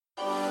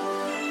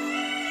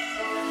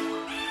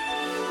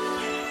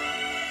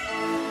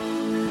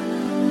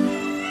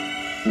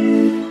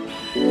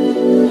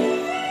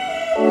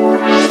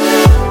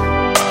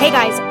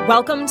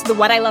Welcome to the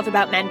What I Love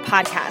About Men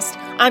podcast.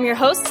 I'm your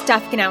host,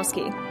 Steph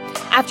Ganowski.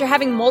 After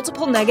having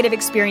multiple negative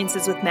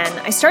experiences with men,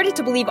 I started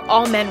to believe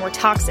all men were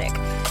toxic.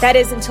 That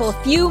is, until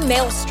a few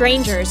male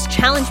strangers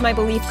challenged my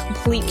belief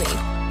completely.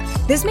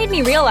 This made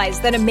me realize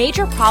that a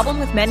major problem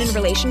with men in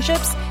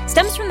relationships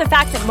stems from the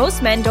fact that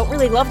most men don't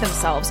really love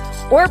themselves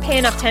or pay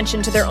enough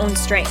attention to their own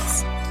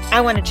strengths.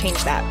 I want to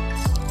change that.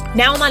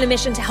 Now I'm on a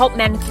mission to help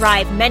men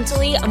thrive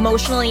mentally,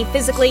 emotionally,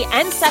 physically,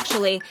 and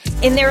sexually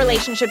in their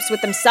relationships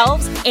with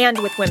themselves and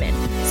with women.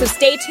 So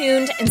stay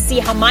tuned and see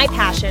how my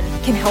passion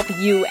can help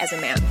you as a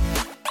man.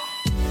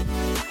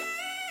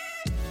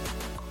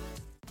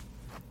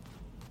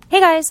 Hey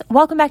guys,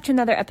 welcome back to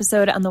another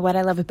episode on the What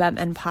I Love About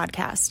Men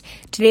podcast.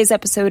 Today's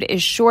episode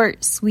is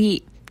short,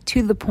 sweet,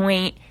 to the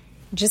point,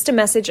 just a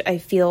message I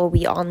feel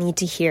we all need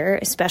to hear,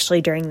 especially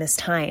during this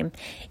time.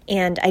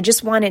 And I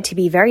just want it to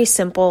be very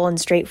simple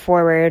and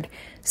straightforward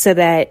so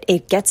that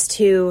it gets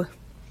to,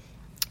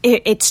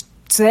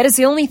 so that is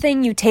the only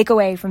thing you take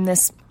away from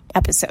this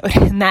episode,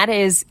 and that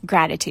is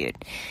gratitude.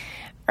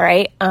 All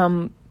right.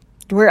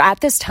 We're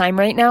at this time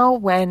right now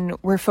when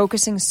we're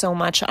focusing so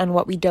much on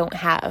what we don't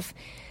have,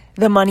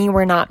 the money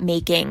we're not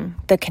making,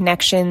 the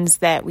connections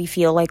that we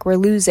feel like we're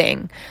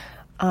losing,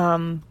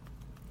 the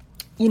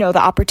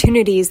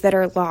opportunities that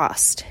are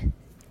lost.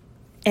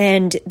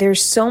 And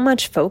there's so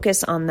much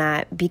focus on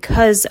that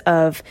because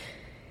of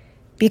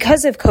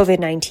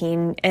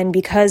COVID-19 and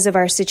because of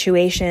our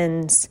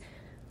situations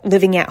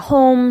living at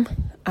home,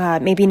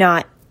 maybe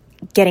not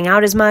getting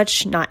out as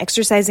much, not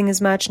exercising as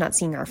much, not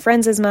seeing our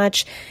friends as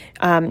much,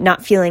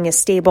 not feeling as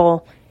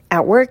stable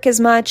at work as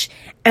much.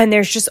 And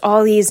there's just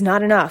all these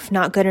not enough,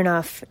 not good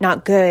enough,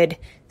 not good,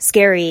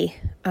 scary,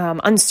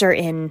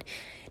 uncertain,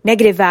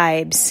 negative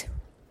vibes.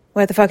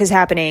 What the fuck is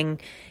happening?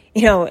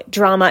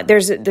 Drama.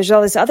 There's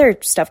all this other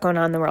stuff going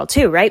on in the world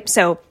too, right?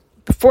 So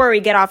before we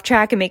get off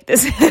track and make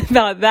this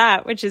about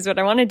that, which is what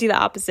I want to do the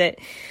opposite,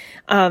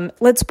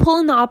 let's pull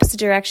in the opposite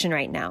direction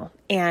right now.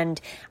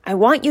 And I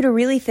want you to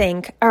really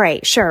think, all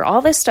right, sure,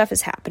 all this stuff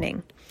is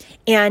happening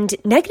and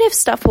negative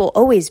stuff will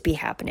always be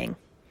happening.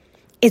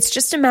 It's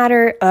just a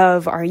matter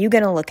of, are you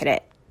going to look at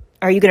it?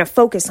 Are you going to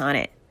focus on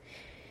it?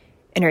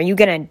 And are you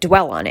going to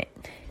dwell on it?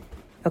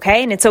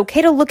 Okay. And it's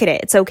okay to look at it.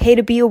 It's okay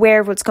to be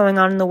aware of what's going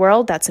on in the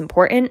world. That's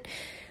important.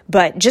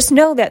 But just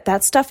know that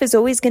that stuff is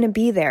always going to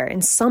be there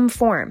in some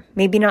form.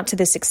 Maybe not to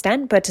this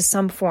extent, but to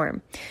some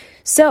form.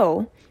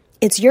 So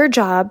it's your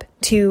job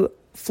to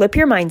flip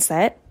your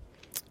mindset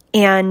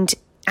and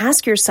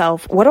ask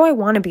yourself, what do I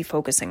want to be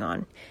focusing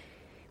on?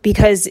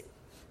 Because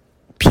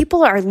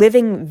people are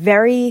living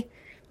very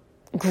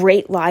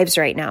great lives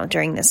right now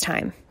during this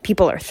time.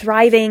 People are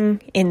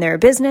thriving in their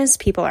business.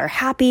 People are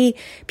happy.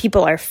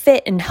 People are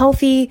fit and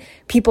healthy.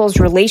 People's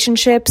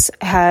relationships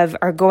are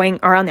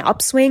on the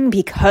upswing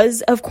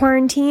because of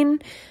quarantine.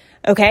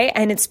 Okay.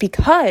 And it's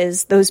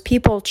because those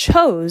people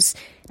chose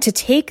to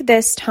take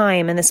this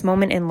time and this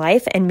moment in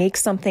life and make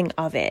something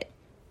of it.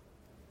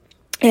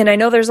 And I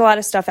know there's a lot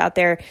of stuff out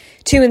there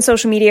too in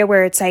social media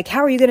where it's like,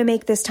 how are you going to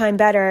make this time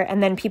better?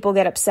 And then people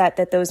get upset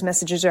that those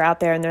messages are out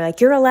there and they're like,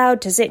 you're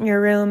allowed to sit in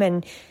your room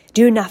and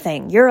do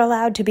nothing. You're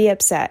allowed to be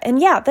upset. And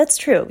yeah, that's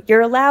true.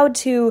 You're allowed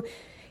to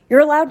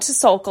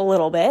sulk a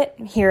little bit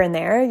here and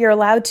there. You're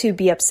allowed to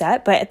be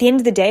upset. But at the end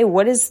of the day,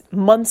 what is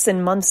months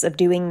and months of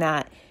doing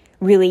that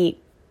really,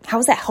 how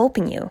is that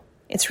helping you?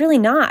 It's really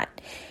not.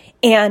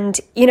 And,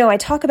 I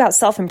talk about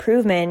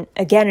self-improvement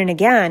again and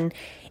again.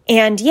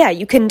 And yeah,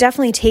 you can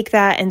definitely take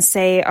that and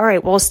say, all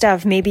right, well,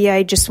 Steph, maybe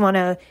I just want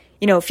to,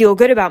 feel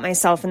good about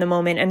myself in the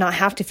moment and not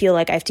have to feel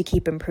like I have to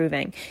keep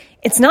improving.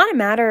 It's not a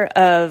matter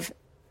of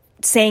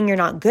saying you're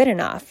not good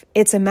enough.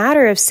 It's a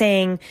matter of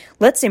saying,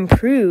 let's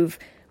improve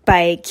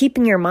by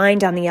keeping your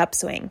mind on the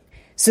upswing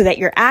so that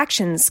your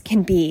actions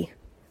can be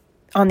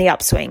on the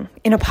upswing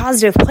in a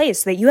positive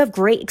place, so that you have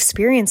great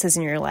experiences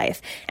in your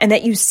life and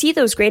that you see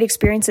those great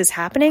experiences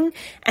happening.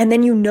 And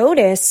then you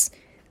notice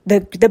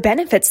the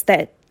benefits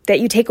that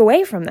you take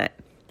away from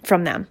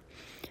them.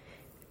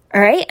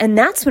 All right. And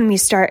that's when we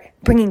start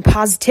bringing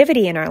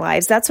positivity in our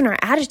lives. That's when our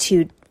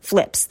attitude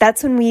flips.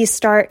 That's when we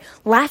start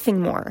laughing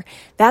more.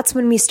 That's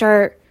when we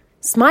start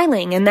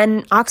smiling, and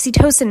then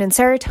oxytocin and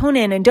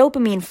serotonin and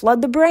dopamine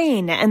flood the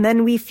brain. And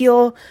then we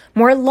feel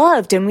more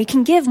loved and we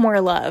can give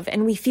more love,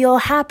 and we feel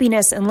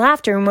happiness and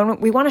laughter.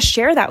 And we want to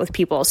share that with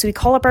people. So we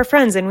call up our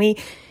friends and we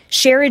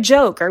share a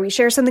joke or we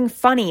share something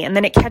funny, and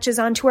then it catches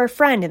on to our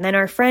friend, and then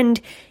our friend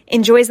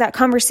enjoys that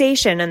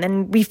conversation, and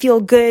then we feel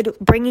good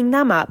bringing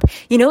them up.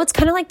 It's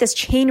kind of like this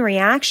chain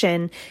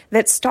reaction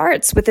that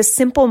starts with a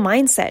simple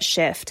mindset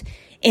shift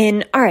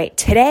in, all right,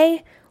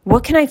 today,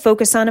 what can I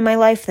focus on in my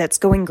life that's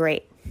going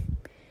great?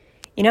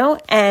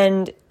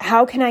 And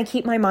how can I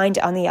keep my mind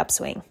on the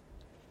upswing?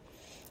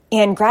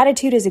 And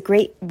gratitude is a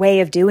great way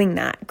of doing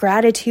that.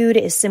 Gratitude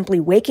is simply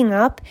waking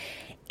up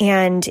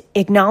and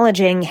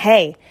acknowledging,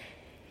 hey,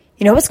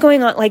 what's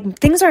going on? Like,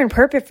 things aren't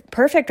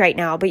perfect right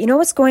now, but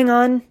what's going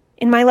on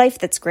in my life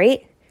that's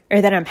great,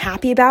 or that I'm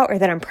happy about, or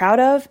that I'm proud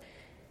of?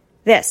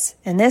 This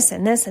and this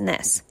and this and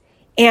this.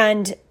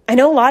 And I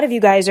know a lot of you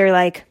guys are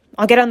like,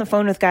 I'll get on the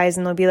phone with guys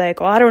and they'll be like,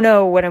 well, I don't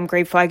know what I'm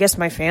grateful. I guess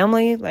my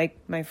family, like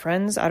my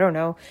friends, I don't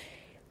know.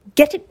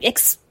 Get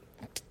to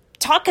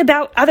talk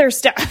about other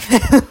stuff.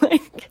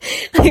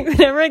 like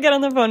whenever I get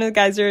on the phone with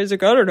guys, they're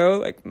like, I don't know,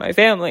 like my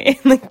family.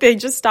 Like they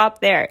just stop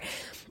there.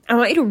 I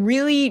want you to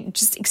really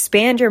just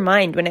expand your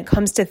mind when it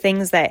comes to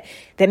things that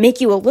make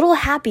you a little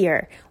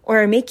happier,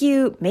 or make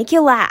you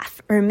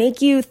laugh, or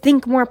make you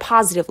think more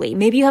positively.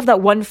 Maybe you have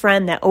that one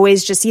friend that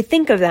always just, you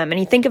think of them and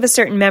you think of a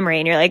certain memory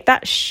and you're like,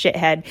 that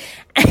shithead.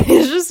 And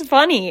it's just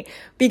funny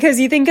because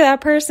you think of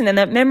that person and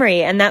that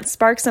memory, and that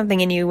sparks something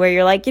in you where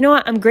you're like, you know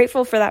what? I'm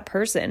grateful for that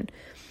person.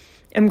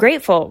 I'm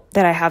grateful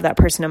that I have that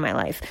person in my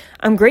life.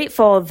 I'm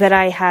grateful that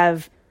I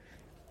have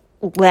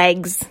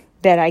legs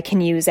that I can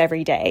use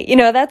every day. You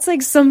know, that's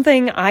like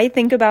something I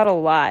think about a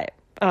lot.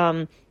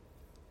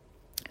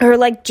 Or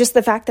like just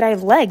the fact that I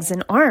have legs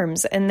and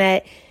arms, and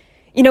that,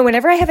 you know,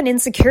 whenever I have an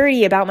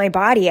insecurity about my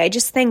body, I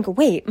just think,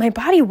 wait, my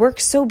body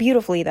works so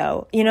beautifully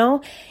though, you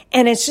know?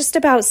 And it's just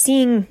about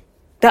seeing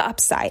the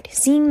upside,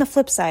 seeing the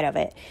flip side of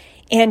it.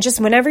 And just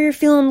whenever you're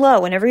feeling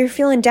low, whenever you're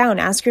feeling down,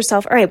 ask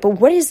yourself, all right, but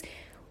what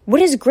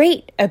is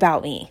great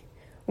about me?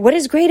 What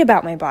is great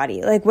about my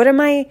body? Like, what am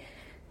I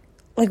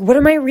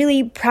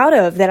really proud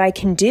of that I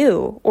can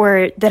do,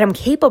 or that I'm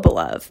capable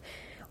of?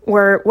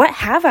 Or what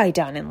have I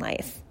done in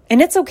life?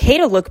 And it's okay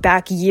to look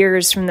back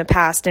years from the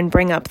past and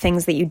bring up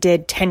things that you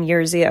did 10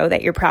 years ago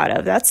that you're proud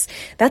of.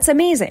 That's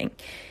amazing,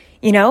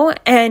 you know?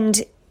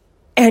 And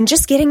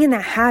just getting in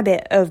the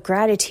habit of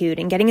gratitude,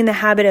 and getting in the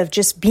habit of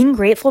just being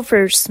grateful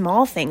for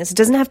small things. It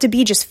doesn't have to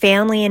be just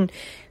family and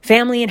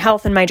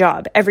health and my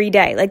job every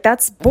day. Like,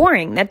 that's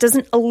boring. That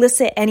doesn't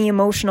elicit any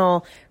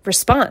emotional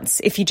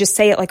response if you just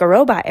say it like a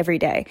robot every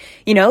day.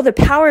 You know, the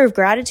power of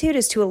gratitude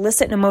is to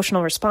elicit an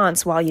emotional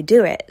response while you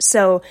do it.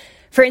 So,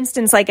 for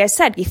instance, like I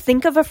said, you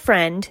think of a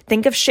friend,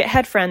 think of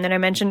shithead friend that I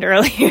mentioned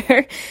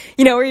earlier,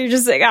 you know, where you're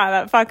just like,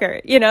 that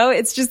fucker, you know,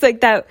 it's just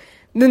like that.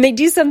 Then they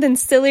do something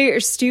silly or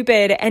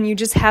stupid, and you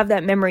just have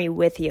that memory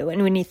with you.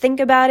 And when you think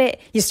about it,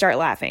 you start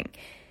laughing.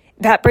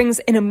 That brings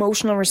an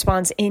emotional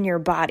response in your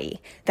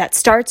body that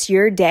starts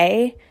your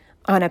day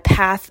on a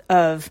path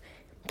of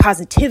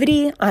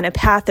positivity, on a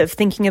path of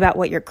thinking about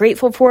what you're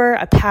grateful for,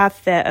 a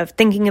path of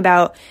thinking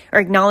about or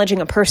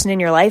acknowledging a person in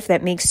your life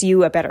that makes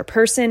you a better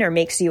person or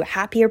makes you a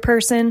happier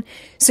person.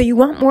 So you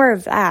want more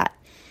of that.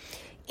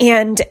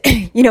 And,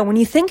 you know, when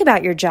you think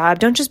about your job,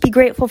 don't just be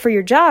grateful for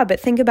your job, but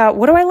think about,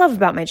 what do I love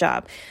about my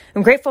job?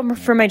 I'm grateful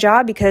for my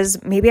job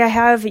because maybe I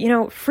have, you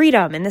know,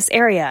 freedom in this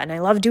area, and I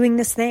love doing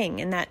this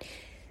thing. And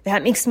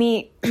that makes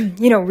me,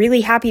 you know,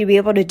 really happy to be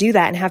able to do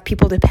that and have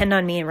people depend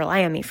on me and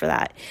rely on me for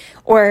that.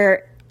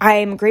 Or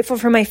I'm grateful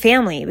for my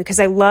family because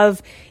I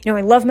love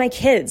my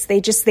kids.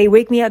 They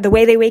wake me up the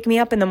way they wake me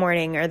up in the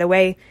morning, or the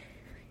way,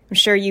 I'm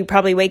sure you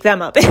probably wake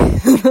them up in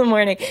the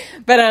morning,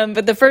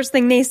 but the first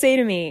thing they say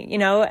to me, you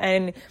know,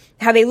 and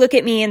how they look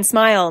at me and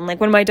smile. And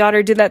like when my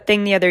daughter did that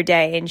thing the other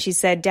day and she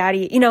said,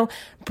 Daddy, you know,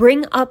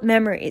 bring up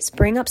memories,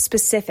 bring up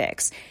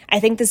specifics.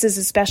 I think this is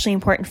especially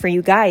important for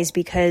you guys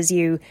because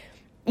you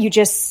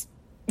just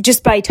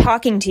by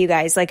talking to you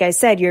guys, like I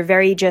said, you're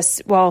very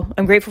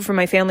I'm grateful for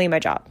my family and my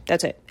job.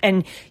 That's it.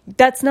 And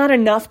that's not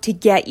enough to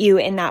get you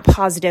in that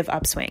positive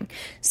upswing.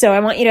 So I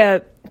want you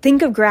to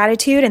think of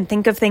gratitude and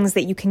think of things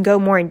that you can go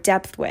more in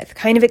depth with,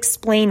 kind of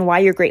explain why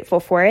you're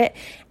grateful for it.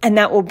 And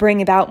that will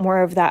bring about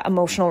more of that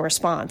emotional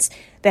response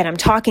that I'm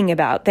talking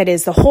about. That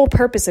is the whole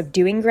purpose of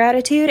doing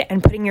gratitude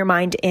and putting your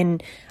mind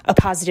in a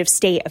positive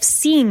state of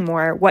seeing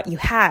more what you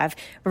have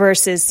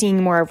versus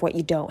seeing more of what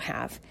you don't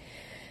have.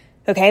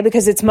 Okay,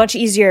 because it's much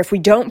easier if we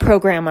don't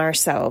program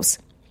ourselves,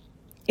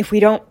 if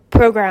we don't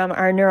program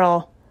our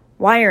neural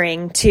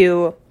wiring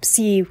to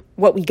see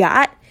what we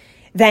got,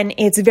 then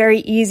it's very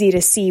easy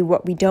to see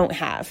what we don't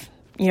have.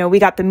 You know, we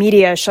got the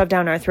media shoved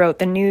down our throat,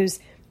 the news.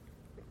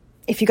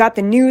 If you got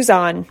the news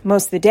on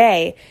most of the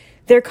day,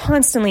 they're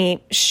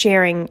constantly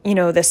sharing, you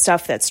know, the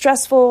stuff that's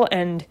stressful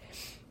and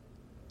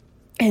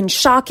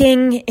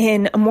shocking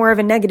in a more of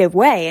a negative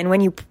way. And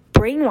when you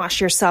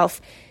brainwash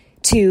yourself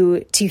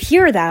to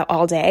hear that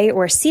all day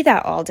or see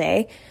that all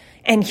day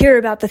and hear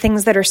about the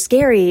things that are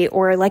scary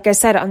or, like I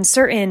said,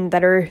 uncertain,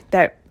 that are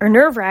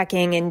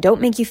nerve-wracking and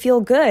don't make you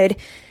feel good,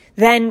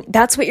 then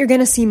that's what you're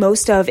going to see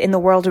most of in the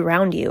world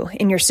around you,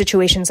 in your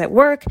situations at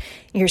work,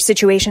 your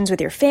situations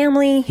with your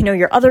family, you know,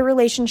 your other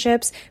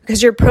relationships,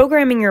 because you're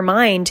programming your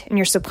mind and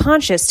your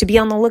subconscious to be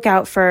on the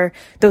lookout for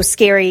those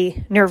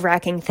scary,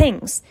 nerve-wracking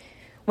things.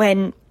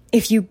 When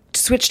if you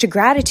switch to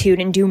gratitude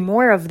and do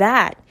more of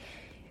that,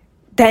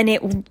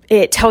 then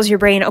it tells your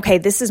brain, okay,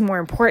 this is more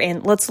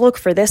important. Let's look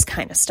for this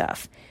kind of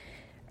stuff.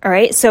 All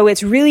right. So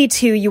it's really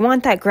you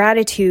want that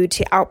gratitude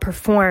to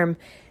outperform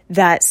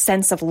that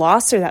sense of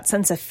loss or that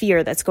sense of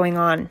fear that's going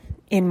on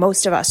in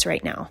most of us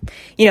right now.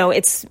 You know,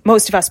 it's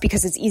most of us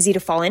because it's easy to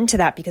fall into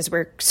that because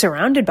we're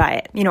surrounded by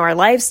it. You know, our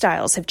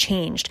lifestyles have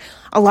changed.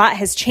 A lot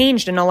has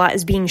changed and a lot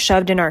is being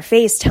shoved in our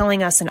face,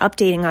 telling us and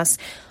updating us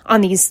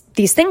on these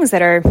things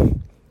that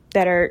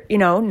are, you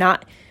know,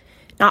 not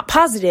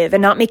positive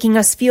and not making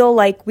us feel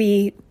like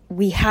we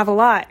we have a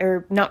lot,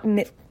 or not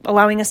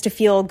allowing us to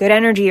feel good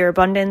energy or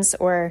abundance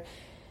or,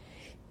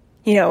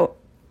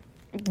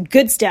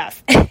 good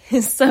stuff.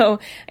 So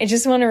I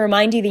just want to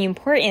remind you the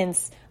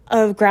importance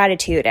of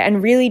gratitude,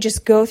 and really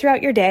just go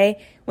throughout your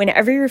day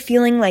whenever you're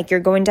feeling like you're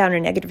going down a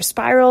negative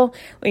spiral,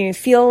 when you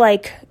feel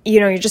like,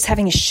 you're just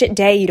having a shit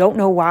day, you don't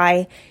know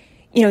why.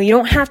 You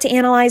don't have to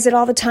analyze it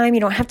all the time.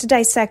 You don't have to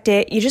dissect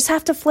it. You just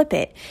have to flip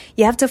it.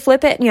 You have to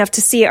flip it and you have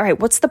to see, all right,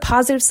 what's the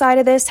positive side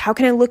of this? How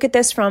can I look at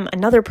this from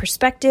another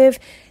perspective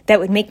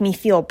that would make me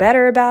feel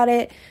better about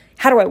it?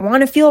 How do I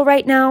want to feel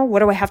right now? What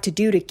do I have to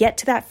do to get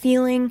to that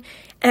feeling?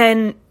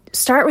 And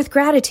start with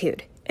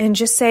gratitude and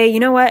just say, you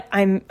know what?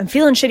 I'm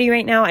feeling shitty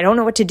right now. I don't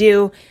know what to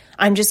do.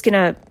 I'm just going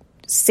to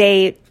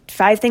say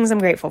 5 things I'm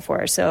grateful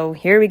for. So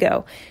here we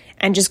go.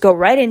 And just go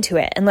right into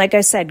it. And like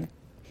I said,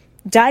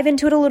 dive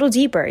into it a little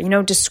deeper,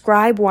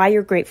 describe why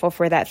you're grateful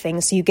for that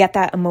thing so you get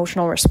that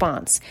emotional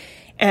response.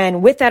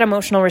 And with that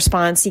emotional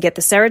response, you get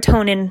the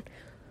serotonin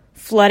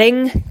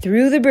flooding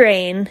through the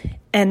brain,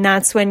 and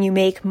that's when you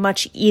make a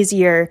much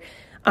easier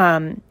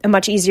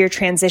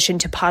transition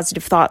to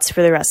positive thoughts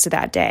for the rest of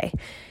that day.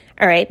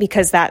 All right,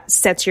 because that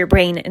sets your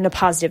brain in a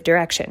positive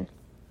direction.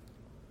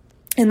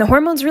 And the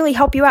hormones really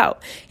help you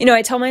out.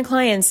 I tell my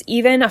clients,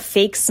 even a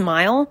fake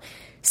smile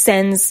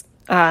sends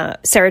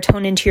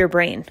serotonin to your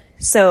brain.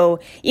 So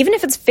even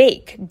if it's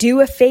fake,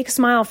 do a fake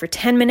smile for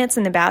 10 minutes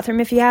in the bathroom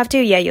if you have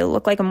to. Yeah, you'll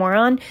look like a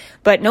moron,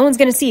 but no one's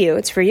going to see you.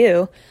 It's for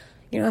you.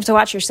 You don't have to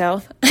watch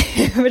yourself,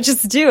 but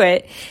just do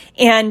it.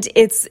 And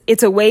it's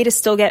a way to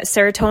still get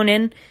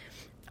serotonin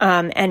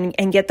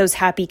and get those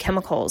happy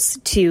chemicals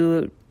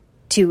to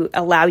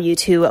allow you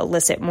to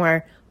elicit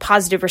more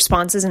positive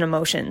responses and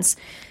emotions.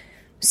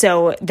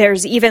 So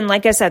there's even,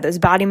 like I said, those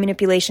body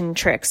manipulation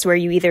tricks where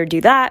you either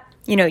do that,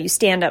 you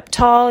stand up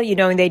tall,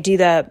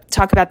 they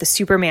talk about the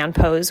Superman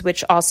pose,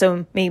 which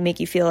also may make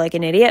you feel like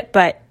an idiot,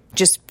 but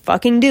just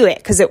fucking do it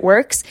because it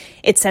works.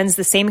 It sends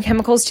the same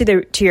chemicals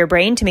to your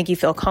brain to make you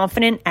feel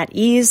confident, at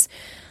ease,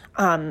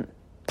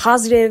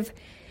 positive,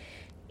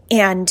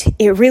 and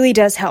it really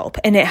does help.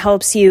 And it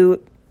helps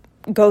you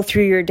go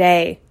through your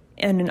day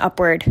in an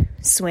upward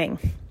swing.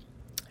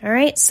 All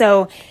right.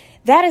 So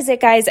that is it,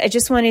 guys. I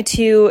just wanted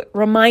to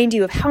remind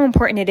you of how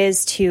important it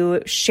is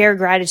to share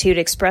gratitude,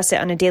 express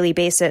it on a daily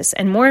basis,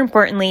 and more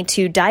importantly,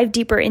 to dive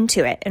deeper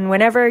into it. And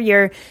whenever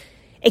you're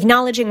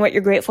acknowledging what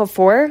you're grateful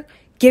for,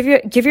 give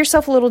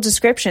yourself a little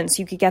description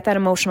so you could get that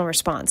emotional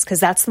response,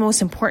 because that's the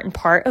most important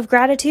part of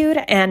gratitude.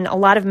 And a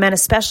lot of men,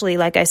 especially,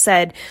 like I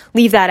said,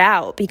 leave that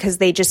out because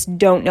they just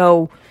don't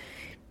know,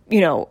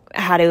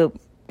 how to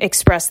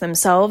express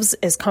themselves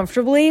as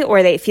comfortably,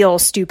 or they feel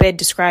stupid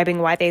describing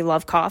why they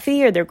love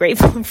coffee or they're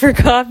grateful for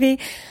coffee.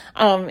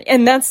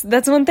 And that's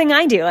one thing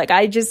I do. Like,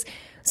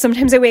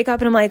 sometimes I wake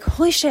up and I'm like,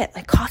 holy shit,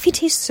 like coffee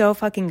tastes so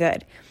fucking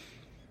good.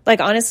 Like,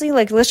 honestly,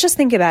 like, let's just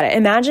think about it.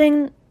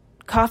 Imagine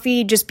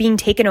coffee just being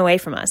taken away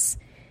from us.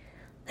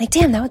 Like,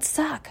 damn, that would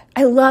suck.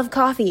 I love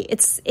coffee.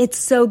 It's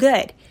so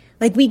good.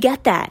 Like, we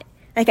get that.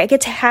 Like, I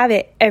get to have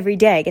it every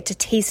day. I get to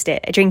taste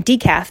it. I drink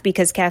decaf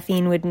because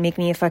caffeine would make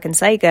me a fucking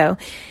psycho,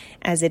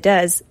 as it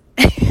does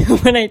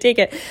when I take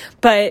it.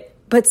 But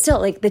still,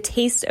 like, the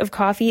taste of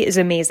coffee is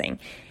amazing.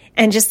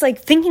 And just like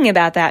thinking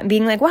about that and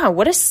being like, wow,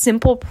 what a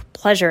simple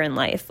pleasure in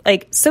life.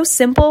 Like, so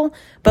simple,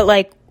 but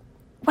like,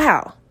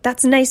 wow,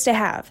 that's nice to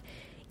have.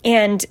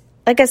 And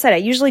like I said, I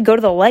usually go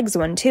to the legs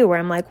one too, where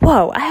I'm like,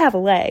 whoa, I have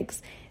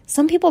legs.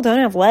 Some people don't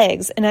have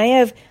legs, and I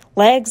have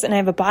legs and I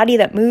have a body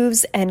that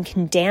moves and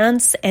can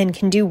dance and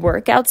can do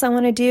workouts I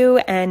want to do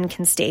and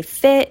can stay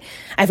fit.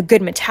 I have a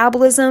good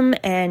metabolism,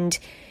 and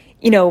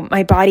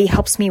my body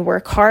helps me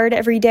work hard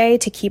every day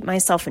to keep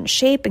myself in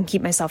shape and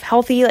keep myself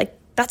healthy. Like,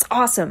 that's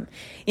awesome.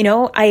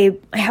 I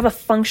have a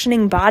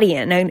functioning body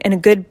and a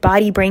good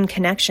body-brain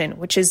connection,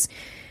 which is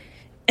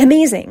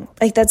amazing.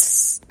 Like,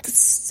 that's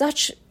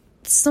such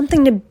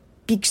something to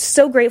be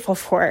so grateful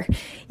for,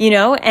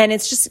 and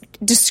it's just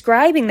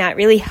describing that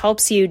really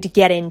helps you to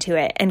get into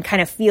it and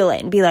kind of feel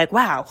it and be like,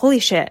 wow, holy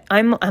shit,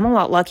 I'm a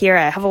lot luckier.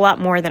 I have a lot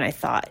more than I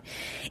thought.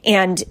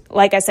 And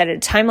like I said, at a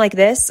time like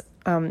this,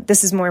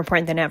 this is more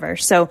important than ever.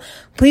 So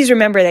please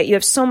remember that you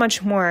have so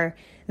much more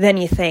than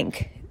you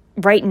think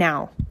right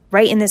now,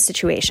 right in this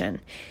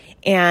situation.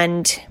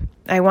 And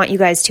I want you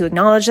guys to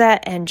acknowledge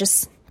that and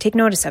just take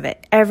notice of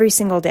it every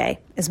single day,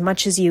 as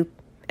much as you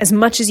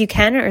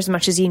can, or as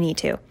much as you need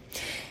to.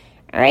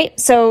 All right,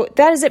 so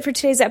that is it for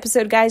today's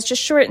episode, guys.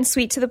 Just short and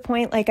sweet to the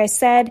point. Like I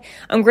said,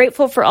 I'm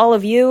grateful for all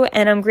of you,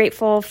 and I'm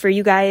grateful for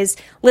you guys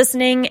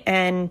listening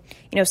and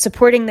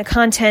supporting the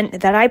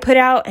content that I put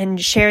out and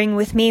sharing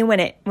with me when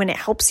it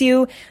helps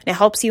you, and it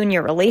helps you in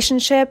your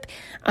relationship.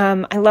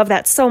 I love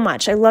that so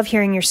much. I love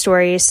hearing your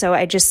stories. So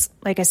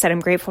like I said, I'm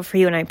grateful for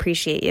you and I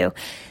appreciate you.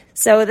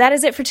 So that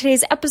is it for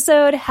today's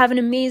episode. Have an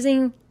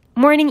amazing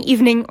morning,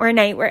 evening, or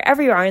night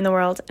wherever you are in the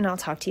world, and I'll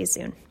talk to you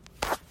soon.